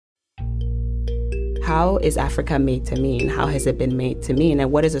how is Africa made to mean? How has it been made to mean?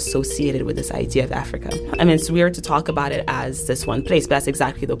 And what is associated with this idea of Africa? I mean, it's weird to talk about it as this one place, but that's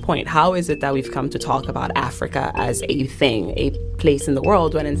exactly the point. How is it that we've come to talk about Africa as a thing, a place in the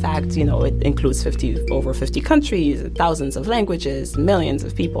world, when in fact, you know, it includes over 50 countries, thousands of languages, millions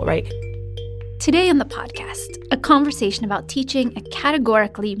of people, right? Today on the podcast, a conversation about teaching a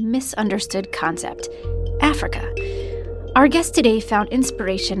categorically misunderstood concept, Africa. Our guest today found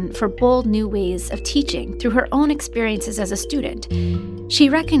inspiration for bold new ways of teaching through her own experiences as a student. She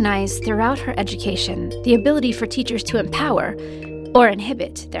recognized throughout her education the ability for teachers to empower or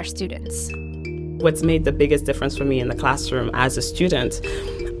inhibit their students. What's made the biggest difference for me in the classroom as a student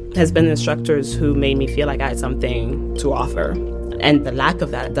has been instructors who made me feel like I had something to offer. And the lack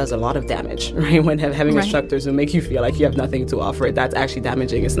of that does a lot of damage, right? When having instructors who make you feel like you have nothing to offer, that's actually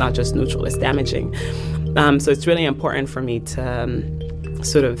damaging. It's not just neutral, it's damaging. So it's really important for me to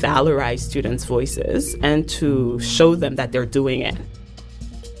sort of valorize students' voices and to show them that they're doing it.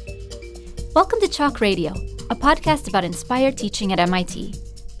 Welcome to Chalk Radio, a podcast about inspired teaching at MIT.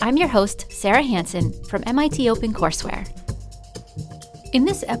 I'm your host, Sarah Hansen from MIT OpenCourseware. In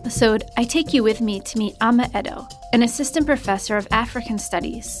this episode, I take you with me to meet Ama Edo, an assistant professor of African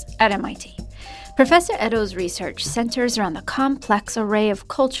Studies at MIT. Professor Edo's research centers around the complex array of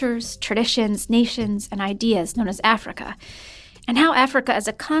cultures, traditions, nations, and ideas known as Africa, and how Africa as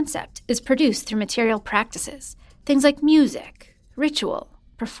a concept is produced through material practices, things like music, ritual,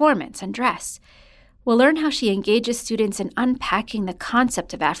 performance, and dress. We'll learn how she engages students in unpacking the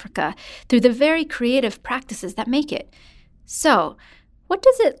concept of Africa through the very creative practices that make it. So, what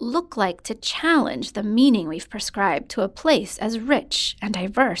does it look like to challenge the meaning we've prescribed to a place as rich and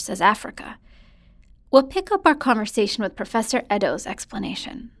diverse as Africa? We'll pick up our conversation with Professor Edo's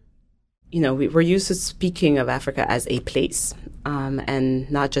explanation. You know, we're used to speaking of Africa as a place,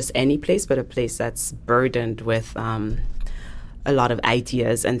 and not just any place, but a place that's burdened with a lot of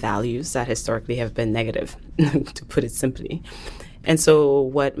ideas and values that historically have been negative, to put it simply. And so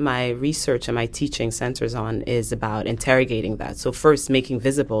what my research and my teaching centers on is about interrogating that. So first, making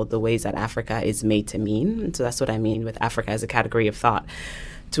visible the ways that Africa is made to mean. And so that's what I mean with Africa as a category of thought.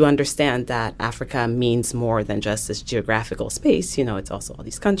 To understand that Africa means more than just this geographical space. You know, it's also all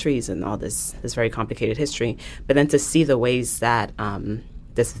these countries and all this very complicated history. But then to see the ways that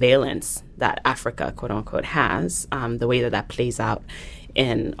this valence that Africa, quote unquote, has, the way that plays out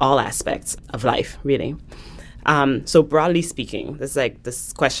in all aspects of life, really. So broadly speaking,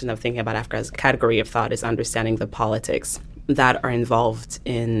 this question of thinking about Africa as a category of thought is understanding the politics that are involved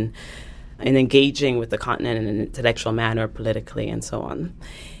in engaging with the continent in an intellectual manner, politically, and so on.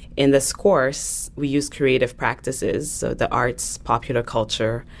 In this course, we use creative practices, so the arts, popular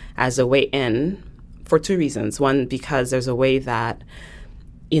culture, as a way in for two reasons. One, because there's a way that,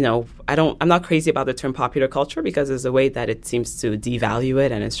 you know, I'm not crazy about the term popular culture because there's a way that it seems to devalue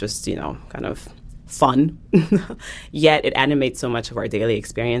it and it's just, you know, kind of fun, yet it animates so much of our daily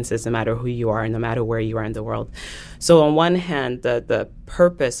experiences, no matter who you are and no matter where you are in the world. So on one hand, the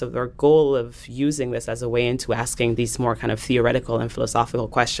purpose of our goal of using this as a way into asking these more kind of theoretical and philosophical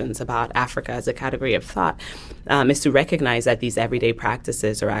questions about Africa as a category of thought is to recognize that these everyday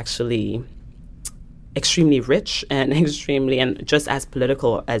practices are actually extremely rich and just as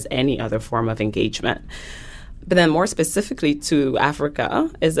political as any other form of engagement. But then more specifically to Africa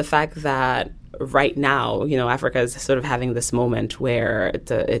is the fact that right now, you know, Africa is sort of having this moment where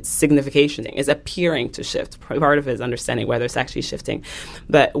its signification is appearing to shift. Part of it is understanding whether it's actually shifting,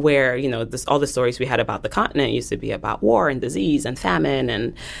 but where, you know, all the stories we had about the continent used to be about war and disease and famine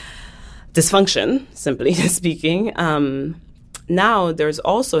and dysfunction, simply speaking. Now there's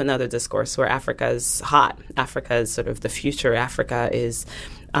also another discourse where Africa is hot. Africa is sort of the future. Africa is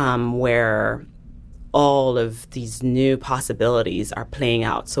where all of these new possibilities are playing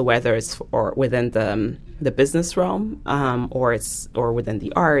out. So whether it's within the business realm, or within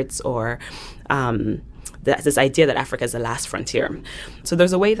the arts, or this idea that Africa is the last frontier. So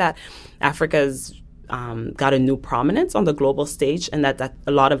there's a way that Africa's got a new prominence on the global stage, and that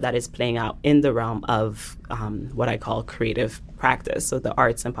a lot of that is playing out in the realm of what I call creative practice, so the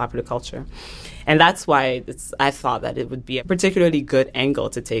arts and popular culture. And that's why I thought that it would be a particularly good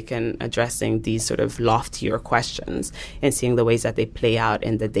angle to take in addressing these sort of loftier questions and seeing the ways that they play out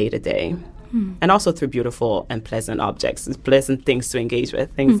in the day-to-day. And also through beautiful and pleasant objects, pleasant things to engage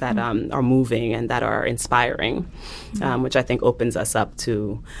with, things that are moving and that are inspiring, which I think opens us up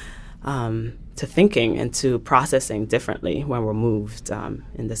to thinking and to processing differently when we're moved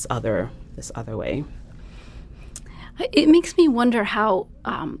in this other way. It makes me wonder how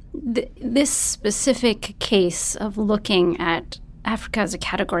this specific case of looking at Africa as a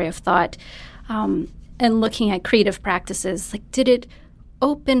category of thought and looking at creative practices, like, did it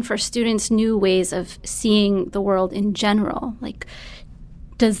open for students new ways of seeing the world in general? Like,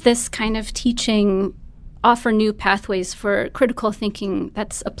 does this kind of teaching offer new pathways for critical thinking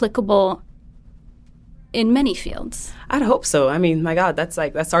that's applicable in many fields? I'd hope so. I mean, my God,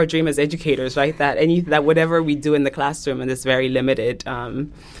 that's our dream as educators, right? That whatever we do in the classroom in this very limited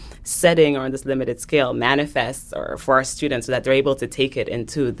setting or on this limited scale manifests or for our students so that they're able to take it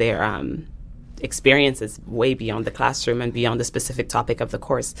into their experiences way beyond the classroom and beyond the specific topic of the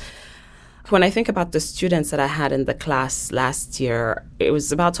course. When I think about the students that I had in the class last year, it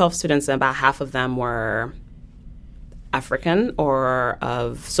was about 12 students and about half of them were African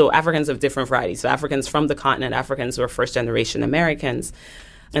so Africans of different varieties. So Africans from the continent, Africans who are first-generation Americans,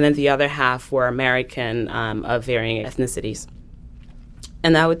 and then the other half were American of varying ethnicities.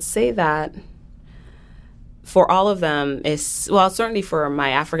 And I would say that for all of them, certainly for my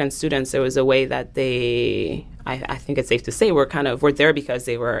African students, it was a way that I think it's safe to say, were there because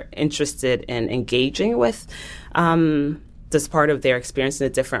they were interested in engaging with this part of their experience in a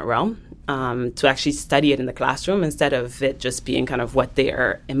different realm, to actually study it in the classroom instead of it just being kind of what they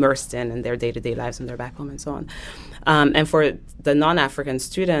are immersed in their day-to-day lives when they're back home and so on. And for the non-African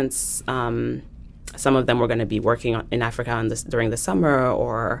students, some of them were going to be working in Africa during the summer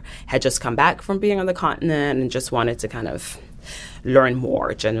or had just come back from being on the continent and just wanted to kind of learn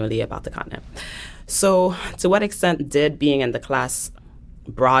more generally about the continent. So to what extent did being in the class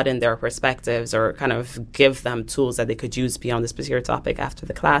broaden their perspectives or kind of give them tools that they could use beyond this particular topic after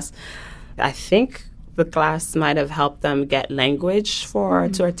the class? I think the class might have helped them get language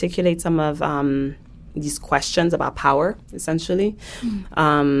to articulate some of these questions about power, essentially.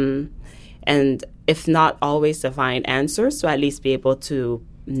 And if not always to find answers, so at least be able to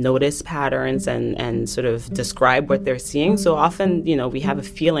notice patterns and sort of describe what they're seeing. So often, we have a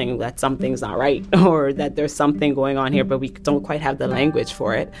feeling that something's not right or that there's something going on here, but we don't quite have the language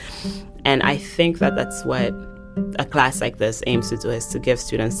for it. And I think that that's what a class like this aims to do, is to give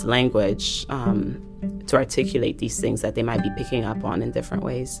students language to articulate these things that they might be picking up on in different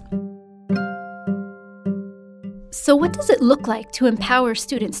ways. So what does it look like to empower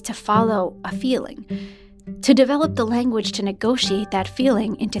students to follow a feeling, to develop the language to negotiate that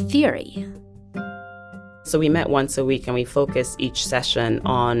feeling into theory? So we met once a week and we focused each session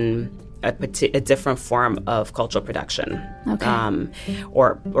on a different form of cultural production,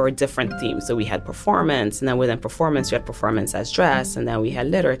 or a different theme. So we had performance, and then within performance, we had performance as dress, and then we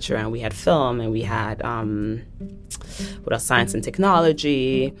had literature, and we had film, and we had science and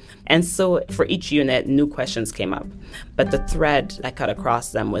technology. And so for each unit, new questions came up. But the thread that cut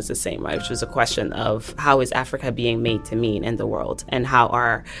across them was the same, right? Which was a question of how is Africa being made to mean in the world, and how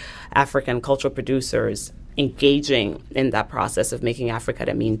are African cultural producers engaging in that process of making Africa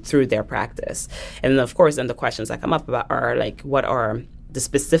to mean through their practice. And then, of course, then the questions that come up are like, what are the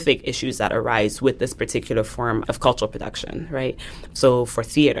specific issues that arise with this particular form of cultural production, right? So for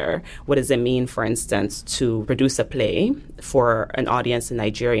theater, what does it mean, for instance, to produce a play for an audience in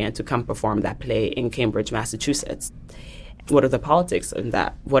Nigeria and to come perform that play in Cambridge, Massachusetts? What are the politics in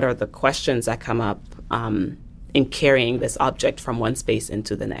that? What are the questions that come up in carrying this object from one space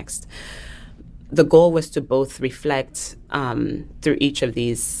into the next? The goal was to both reflect through each of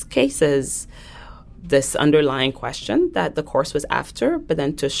these cases this underlying question that the course was after, but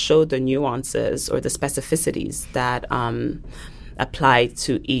then to show the nuances or the specificities that apply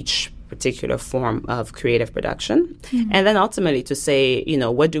to each particular form of creative production. Mm-hmm. And then ultimately to say,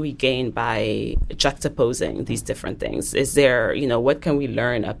 what do we gain by juxtaposing these different things? Is there, what can we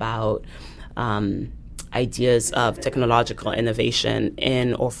learn about ideas of technological innovation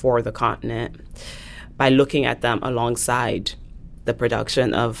in or for the continent by looking at them alongside the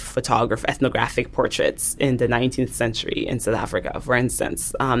production of ethnographic portraits in the 19th century in South Africa, for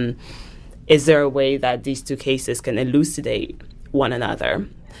instance? Is there a way that these two cases can elucidate one another?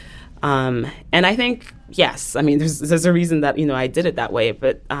 And I think, yes, I mean, there's a reason that, I did it that way,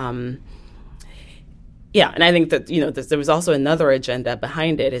 but yeah, and I think that, there was also another agenda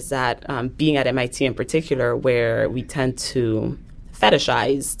behind it, is that being at MIT in particular, where we tend to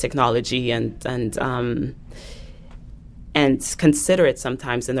fetishize technology and consider it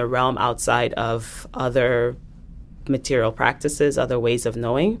sometimes in a realm outside of other material practices, other ways of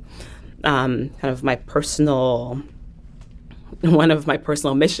knowing. One of my personal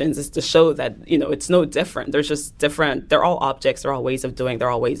missions is to show that, it's no different. There's just different, they're all objects, they're all ways of doing, they're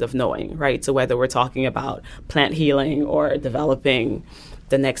all ways of knowing, right? So whether we're talking about plant healing or developing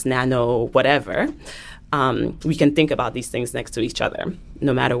the next nano whatever, we can think about these things next to each other,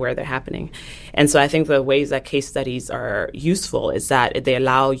 no matter where they're happening. And so I think the ways that case studies are useful is that they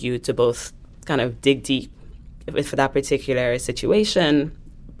allow you to both kind of dig deep for that particular situation,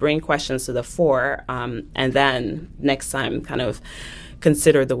 bring questions to the fore, and then next time kind of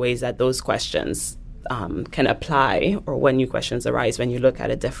consider the ways that those questions can apply, or when new questions arise when you look at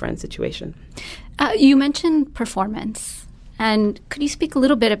a different situation. You mentioned performance, and could you speak a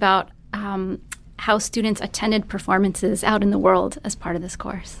little bit about how students attended performances out in the world as part of this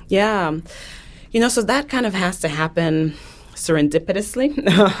course? Yeah. So that kind of has to happen serendipitously.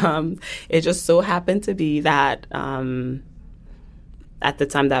 It just so happened to be that at the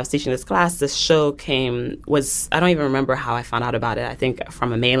time that I was teaching this class, this show I don't even remember how I found out about it. I think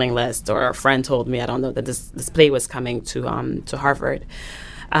from a mailing list, or a friend told me, I don't know, that this play was coming to Harvard.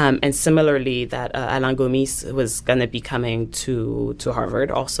 And similarly, that Alain Gomis was going to be coming to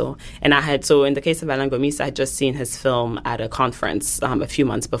Harvard also. And so in the case of Alain Gomis, I had just seen his film at a conference a few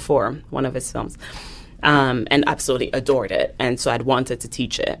months before, one of his films, and absolutely adored it. And so I'd wanted to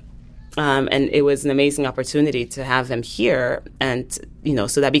teach it. And it was an amazing opportunity to have him here, and,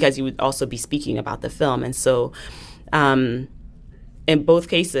 so that because he would also be speaking about the film. And so in both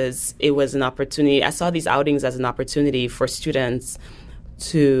cases, it was an opportunity. I saw these outings as an opportunity for students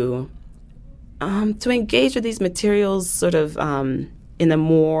to engage with these materials sort of in a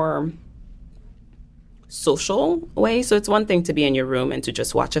more social way. So it's one thing to be in your room and to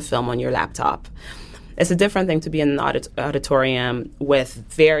just watch a film on your laptop. It's a different thing to be in an auditorium with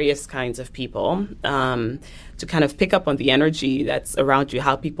various kinds of people, to kind of pick up on the energy that's around you,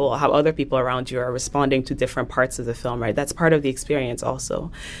 how other people around you are responding to different parts of the film, right? That's part of the experience also.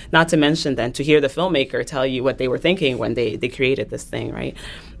 Not to mention then to hear the filmmaker tell you what they were thinking when they created this thing, right?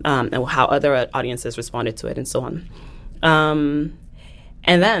 And how other audiences responded to it and so on.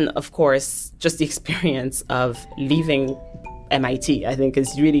 And then, of course, just the experience of leaving MIT, I think,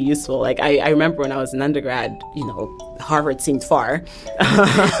 is really useful. Like, I remember when I was an undergrad, Harvard seemed far.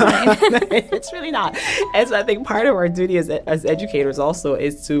 It's really not. And so I think part of our duty as educators also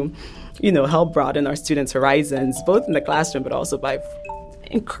is to, help broaden our students' horizons, both in the classroom, but also by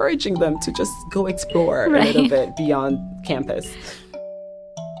encouraging them to just go explore a little bit beyond campus.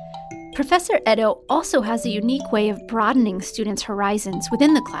 Professor Edo also has a unique way of broadening students' horizons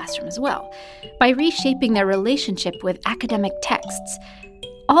within the classroom as well, by reshaping their relationship with academic texts,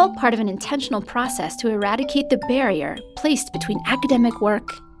 all part of an intentional process to eradicate the barrier placed between academic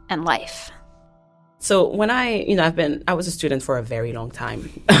work and life. So when I was a student for a very long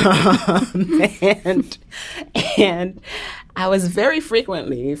time, and I was very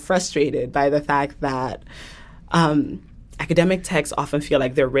frequently frustrated by the fact that academic texts often feel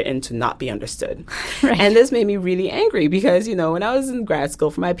like they're written to not be understood. Right. And this made me really angry because, when I was in grad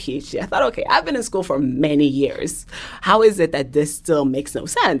school for my PhD, I thought, okay, I've been in school for many years. How is it that this still makes no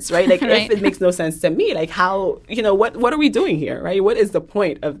sense, right? Like, right. If it makes no sense to me, like how, what are we doing here, right? What is the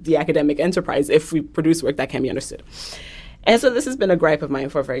point of the academic enterprise if we produce work that can be understood? And so this has been a gripe of mine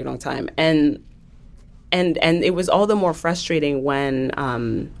for a very long time. And it was all the more frustrating when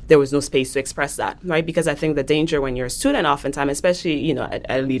there was no space to express that, right? Because I think the danger when you're a student oftentimes, especially, at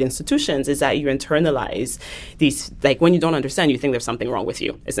elite institutions, is that you internalize these, like when you don't understand, you think there's something wrong with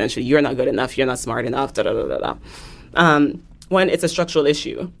you. Essentially, you're not good enough, you're not smart enough, when it's a structural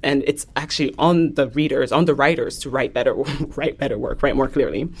issue and it's actually on the writers to write better work, write more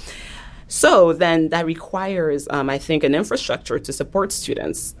clearly. So then that requires, I think, an infrastructure to support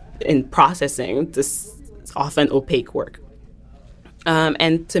students in processing this often opaque work.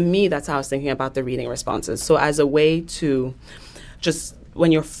 And to me, that's how I was thinking about the reading responses. So as a way to just,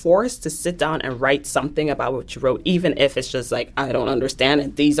 when you're forced to sit down and write something about what you wrote, even if it's just like, I don't understand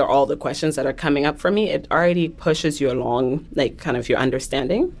it, these are all the questions that are coming up for me, it already pushes you along, like kind of your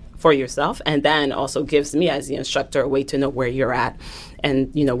understanding for yourself, and then also gives me as the instructor a way to know where you're at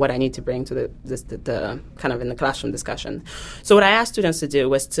and what I need to bring to the kind of in the classroom discussion. So what I asked students to do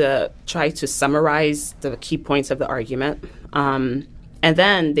was to try to summarize the key points of the argument, and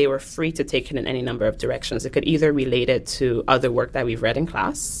then they were free to take it in any number of directions. It could either relate it to other work that we've read in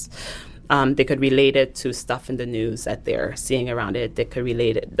class. They could relate it to stuff in the news that they're seeing around it. They could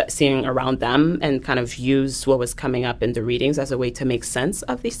relate it, seeing around them, and kind of use what was coming up in the readings as a way to make sense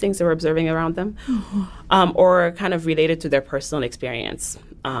of these things they were observing around them, or kind of relate it to their personal experience,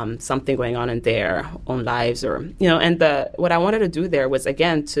 something going on in their own lives, or And what I wanted to do there was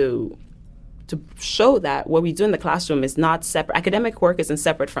again to show that what we do in the classroom is not separate. Academic work isn't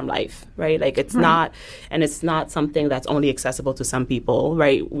separate from life, right? Like it's not, and it's not something that's only accessible to some people,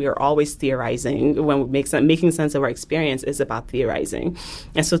 right? We are always theorizing. When we making sense of our experience is about theorizing.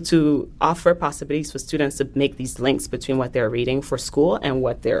 And so to offer possibilities for students to make these links between what they're reading for school and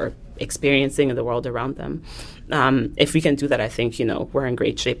what they're experiencing in the world around them. If we can do that, I think, we're in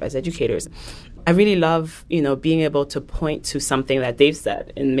great shape as educators. I really love, being able to point to something that they've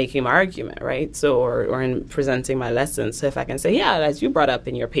said in making my argument, right? So, or in presenting my lessons. So if I can say, yeah, as you brought up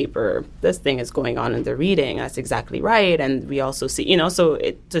in your paper, this thing is going on in the reading. That's exactly right. And we also see,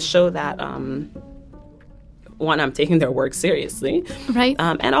 to show that, one, I'm taking their work seriously. Right.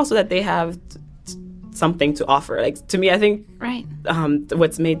 And also that they have something to offer. Like, to me, I think right.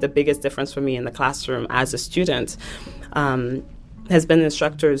 What's made the biggest difference for me in the classroom as a student has been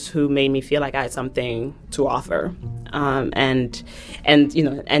instructors who made me feel like I had something to offer, and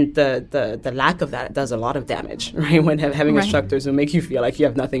the lack of that does a lot of damage, right? When having right. instructors who make you feel like you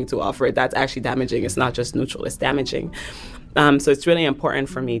have nothing to offer, that's actually damaging. It's not just neutral; it's damaging. So it's really important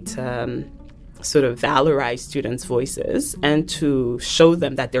for me to sort of valorize students' voices and to show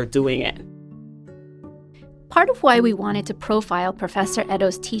them that they're doing it. Part of why we wanted to profile Professor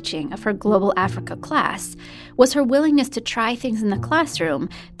Edo's teaching of her Global Africa class was her willingness to try things in the classroom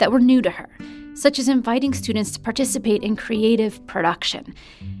that were new to her, such as inviting students to participate in creative production.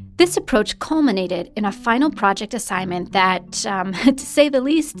 This approach culminated in a final project assignment that, to say the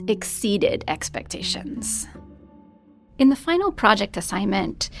least, exceeded expectations. In the final project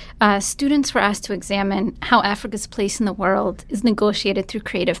assignment, students were asked to examine how Africa's place in the world is negotiated through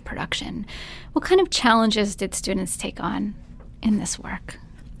creative production. What kind of challenges did students take on in this work?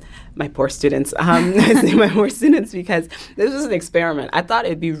 My poor students. I say my poor students because this was an experiment. I thought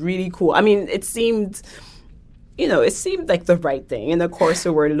it'd be really cool. I mean, it seemed like the right thing. In the course,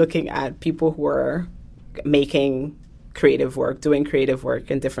 so we're looking at people who are making creative work, doing creative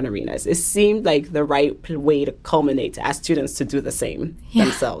work in different arenas. It seemed like the right way to culminate, to ask students to do the same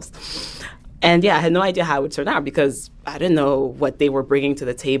themselves. And I had no idea how it would turn out because I didn't know what they were bringing to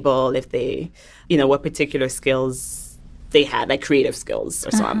the table, if they, what particular skills they had, like creative skills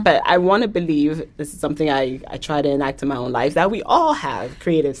or so on. But I want to believe, this is something I try to enact in my own life, that we all have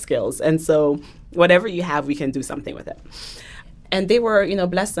creative skills. And so whatever you have, we can do something with it. And they were,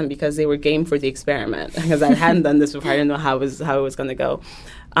 bless them because they were game for the experiment because I hadn't done this before. I didn't know how it was going to go.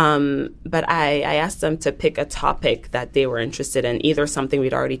 But I asked them to pick a topic that they were interested in, either something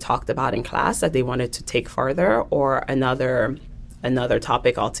we'd already talked about in class that they wanted to take further or another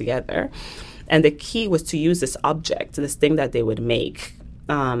topic altogether. And the key was to use this object, this thing that they would make,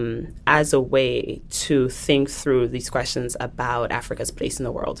 as a way to think through these questions about Africa's place in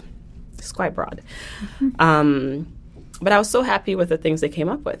the world. It's quite broad. Mm-hmm. But I was so happy with the things they came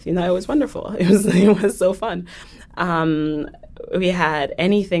up with. It was wonderful. It was so fun. We had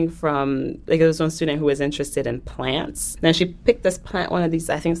anything from, there was one student who was interested in plants. Now she picked this plant, one of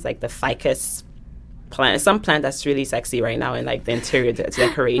these, I think it's like the ficus plant, some plant that's really sexy right now in like the interior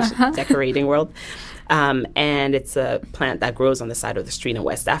decorating world. And it's a plant that grows on the side of the street in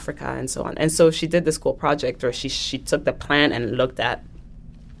West Africa and so on. And so she did this cool project where she took the plant and looked at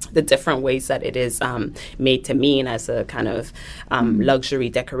the different ways that it is made to mean as a kind of luxury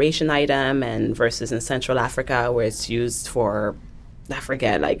decoration item, and versus in Central Africa where it's used for, I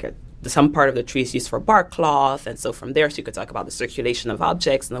forget, like some part of the tree is used for bark cloth. And so from there, you could talk about the circulation of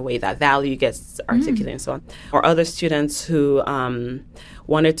objects and the way that value gets articulated and so on. Or other students who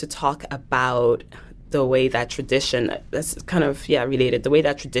wanted to talk about the way that tradition, that's kind of, related, the way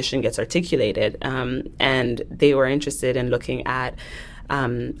that tradition gets articulated. And they were interested in looking at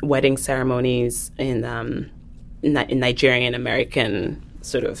wedding ceremonies in Nigerian American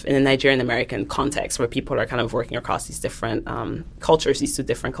in a Nigerian American context where people are kind of working across these different cultures, these two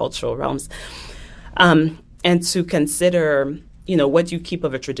different cultural realms, and to consider, what do you keep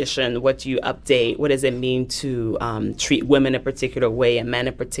of a tradition? What do you update? What does it mean to treat women a particular way and men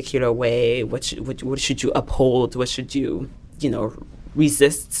a particular way? What should you uphold? What should you,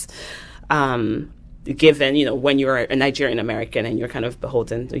 resist? Given, when you're a Nigerian American and you're kind of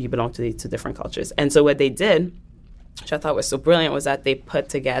beholden, you belong to these two different cultures. And so what they did, which I thought was so brilliant, was that they put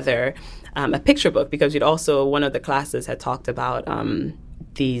together a picture book, because one of the classes had talked about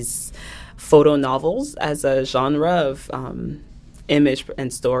these photo novels as a genre of image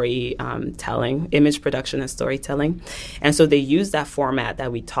and story telling, image production and storytelling. And so they used that format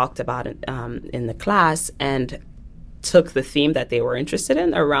that we talked about in the class and took the theme that they were interested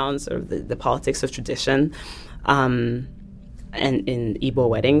in around sort of the politics of tradition and in Igbo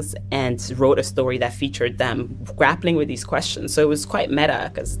weddings, and wrote a story that featured them grappling with these questions. So it was quite meta,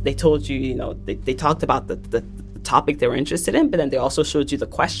 because they told you, they talked about the topic they were interested in, but then they also showed you the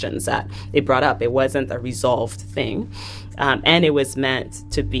questions that they brought up. It wasn't a resolved thing. And it was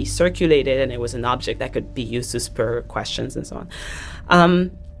meant to be circulated, and it was an object that could be used to spur questions and so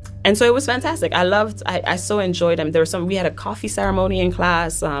on. And so it was fantastic. I so enjoyed them. We had a coffee ceremony in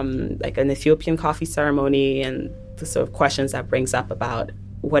class, like an Ethiopian coffee ceremony, and the sort of questions that brings up about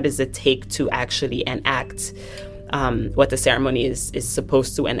what does it take to actually enact what the ceremony is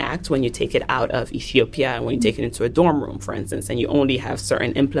supposed to enact when you take it out of Ethiopia and when you take it into a dorm room, for instance, and you only have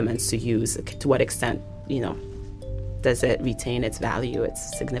certain implements to use. To what extent, does it retain its value,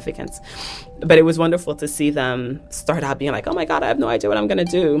 its significance? But it was wonderful to see them start out being like, oh my God, I have no idea what I'm going to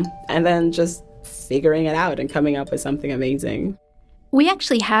do. And then just figuring it out and coming up with something amazing. We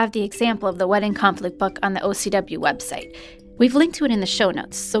actually have the example of the wedding conflict book on the OCW website. We've linked to it in the show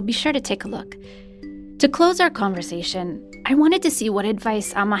notes, so be sure to take a look. To close our conversation, I wanted to see what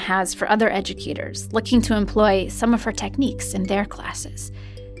advice Amma has for other educators looking to employ some of her techniques in their classes.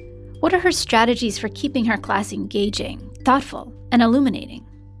 What are her strategies for keeping her class engaging, thoughtful, and illuminating?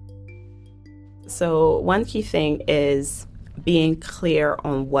 So one key thing is being clear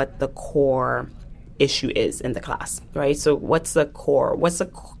on what the core issue is in the class, right? So what's the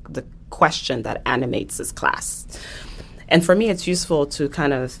question that animates this class? And for me, it's useful to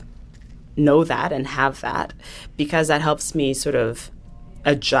kind of know that and have that, because that helps me sort of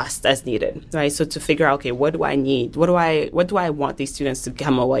adjust as needed, right? So to figure out, okay, what do I need? What do I want these students to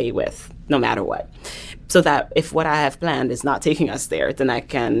come away with, no matter what? So that if what I have planned is not taking us there, then I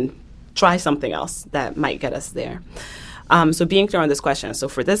can try something else that might get us there. So being clear on this question. So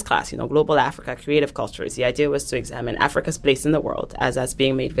for this class, Global Africa, Creative Cultures, the idea was to examine Africa's place in the world as that's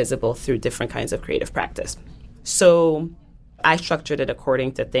being made visible through different kinds of creative practice. So I structured it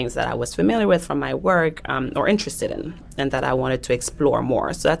according to things that I was familiar with from my work or interested in, and that I wanted to explore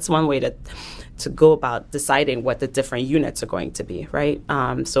more. So that's one way to go about deciding what the different units are going to be, right?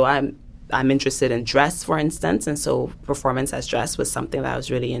 So I'm interested in dress, for instance, and so performance as dress was something that I was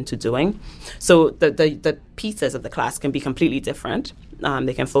really into doing. So the pieces of the class can be completely different.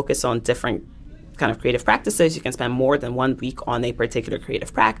 They can focus on different kind of creative practices. You can spend more than 1 week on a particular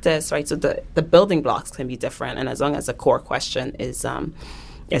creative practice, right? So the building blocks can be different, and as long as the core question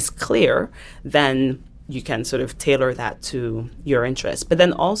is clear, then you can sort of tailor that to your interest, but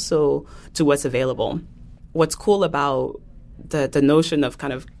then also to what's available. What's cool about the notion of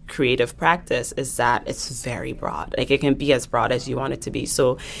kind of creative practice is that it's very broad. Like, it can be as broad as you want it to be.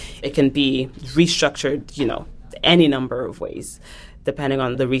 So it can be restructured, any number of ways, depending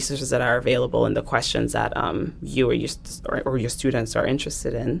on the resources that are available and the questions that you or your students are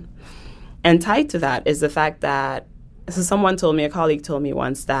interested in. And tied to that is the fact that, so a colleague told me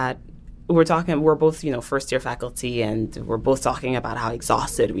once that we're both, first-year faculty, and we're both talking about how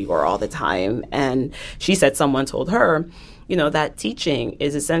exhausted we were all the time. And she said someone told her, that teaching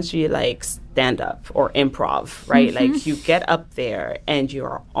is essentially like stand-up or improv, right? Mm-hmm. Like, you get up there and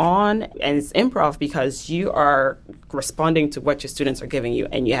you're on, and it's improv because you are responding to what your students are giving you,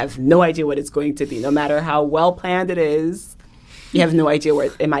 and you have no idea what it's going to be. No matter how well-planned it is, you have no idea where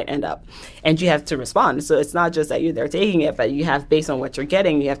it might end up. And you have to respond. So it's not just that you're there taking it, but you have, based on what you're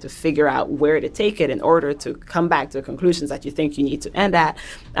getting, you have to figure out where to take it in order to come back to the conclusions that you think you need to end at,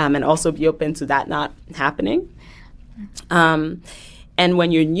 and also be open to that not happening. And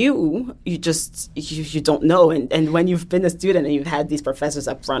when you're new, you don't know. And when you've been a student and you've had these professors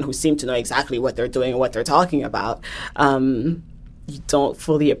up front who seem to know exactly what they're doing and what they're talking about, you don't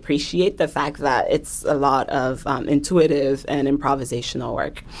fully appreciate the fact that it's a lot of intuitive and improvisational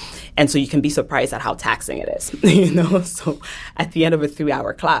work. And so you can be surprised at how taxing it is, So at the end of a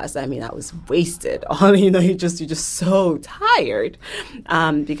 3-hour class, I was wasted. You're just so tired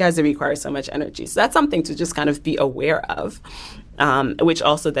because it requires so much energy. So that's something to just kind of be aware of, which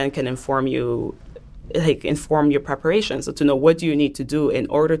also then can inform your preparation. So to know what do you need to do in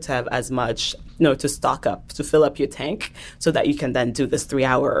order to have as much, to stock up, to fill up your tank, so that you can then do this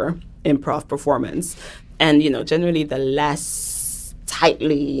 3-hour improv performance. And, generally the less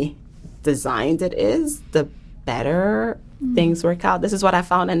tightly designed it is, the better things work out. This is what I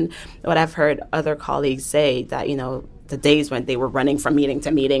found and what I've heard other colleagues say, that, the days when they were running from meeting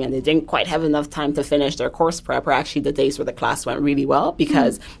to meeting and they didn't quite have enough time to finish their course prep are actually the days where the class went really well,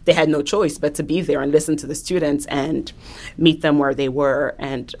 because they had no choice but to be there and listen to the students and meet them where they were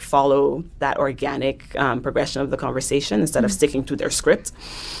and follow that organic progression of the conversation instead of sticking to their script.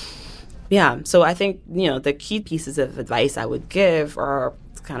 Yeah, so I think, the key pieces of advice I would give are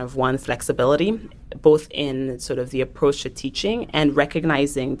kind of one, flexibility, both in sort of the approach to teaching and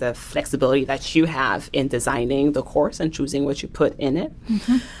recognizing the flexibility that you have in designing the course and choosing what you put in it.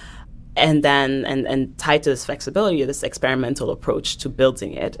 Mm-hmm. And then, and tied to this flexibility, this experimental approach to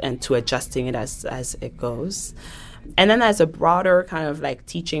building it and to adjusting it as it goes. And then as a broader kind of like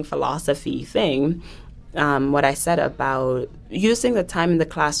teaching philosophy thing, what I said about using the time in the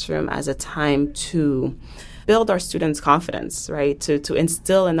classroom as a time to build our students' confidence, right? To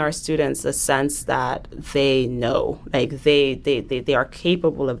instill in our students a sense that they know, like they are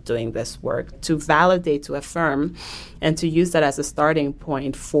capable of doing this work, to validate, to affirm, and to use that as a starting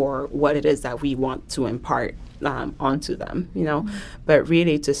point for what it is that we want to impart onto them, But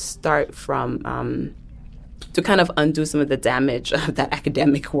really to start from to kind of undo some of the damage that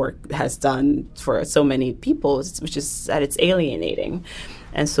academic work has done for so many people, which is that it's alienating.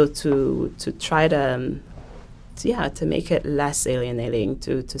 And so to try to make it less alienating,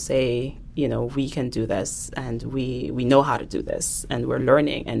 to say, we can do this, and we know how to do this, and we're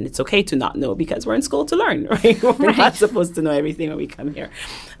learning, and it's okay to not know because we're in school to learn, right? We're not supposed to know everything when we come here.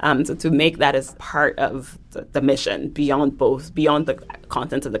 So to make that as part of the mission, beyond the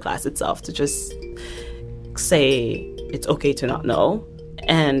content of the class itself, to just say it's okay to not know,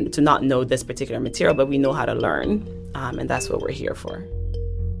 and to not know this particular material, but we know how to learn, and that's what we're here for.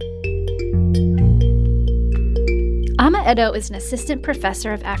 Ama Edo is an assistant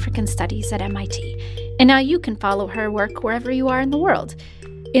professor of African Studies at MIT, and now you can follow her work wherever you are in the world.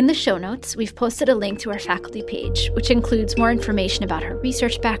 In the show notes, we've posted a link to her faculty page, which includes more information about her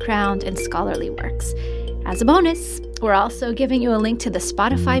research background and scholarly works. As a bonus, we're also giving you a link to the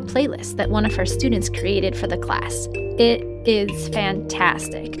Spotify playlist that one of her students created for the class. It is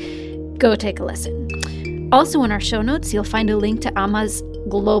fantastic. Go take a listen. Also in our show notes, you'll find a link to Ama's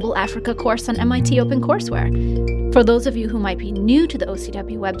Global Africa course on MIT OpenCourseWare. For those of you who might be new to the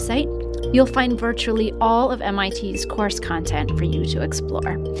OCW website, you'll find virtually all of MIT's course content for you to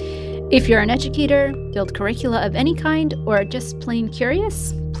explore. If you're an educator, build curricula of any kind, or just plain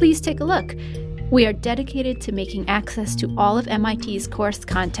curious, please take a look. We are dedicated to making access to all of MIT's course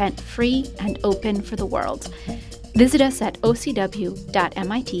content free and open for the world. Visit us at ocw.mit.edu.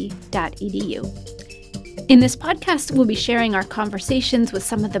 In this podcast, we'll be sharing our conversations with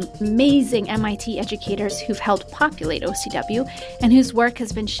some of the amazing MIT educators who've helped populate OCW and whose work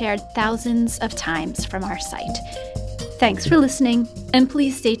has been shared thousands of times from our site. Thanks for listening, and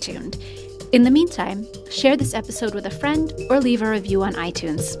please stay tuned. In the meantime, share this episode with a friend or leave a review on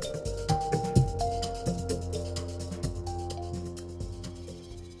iTunes.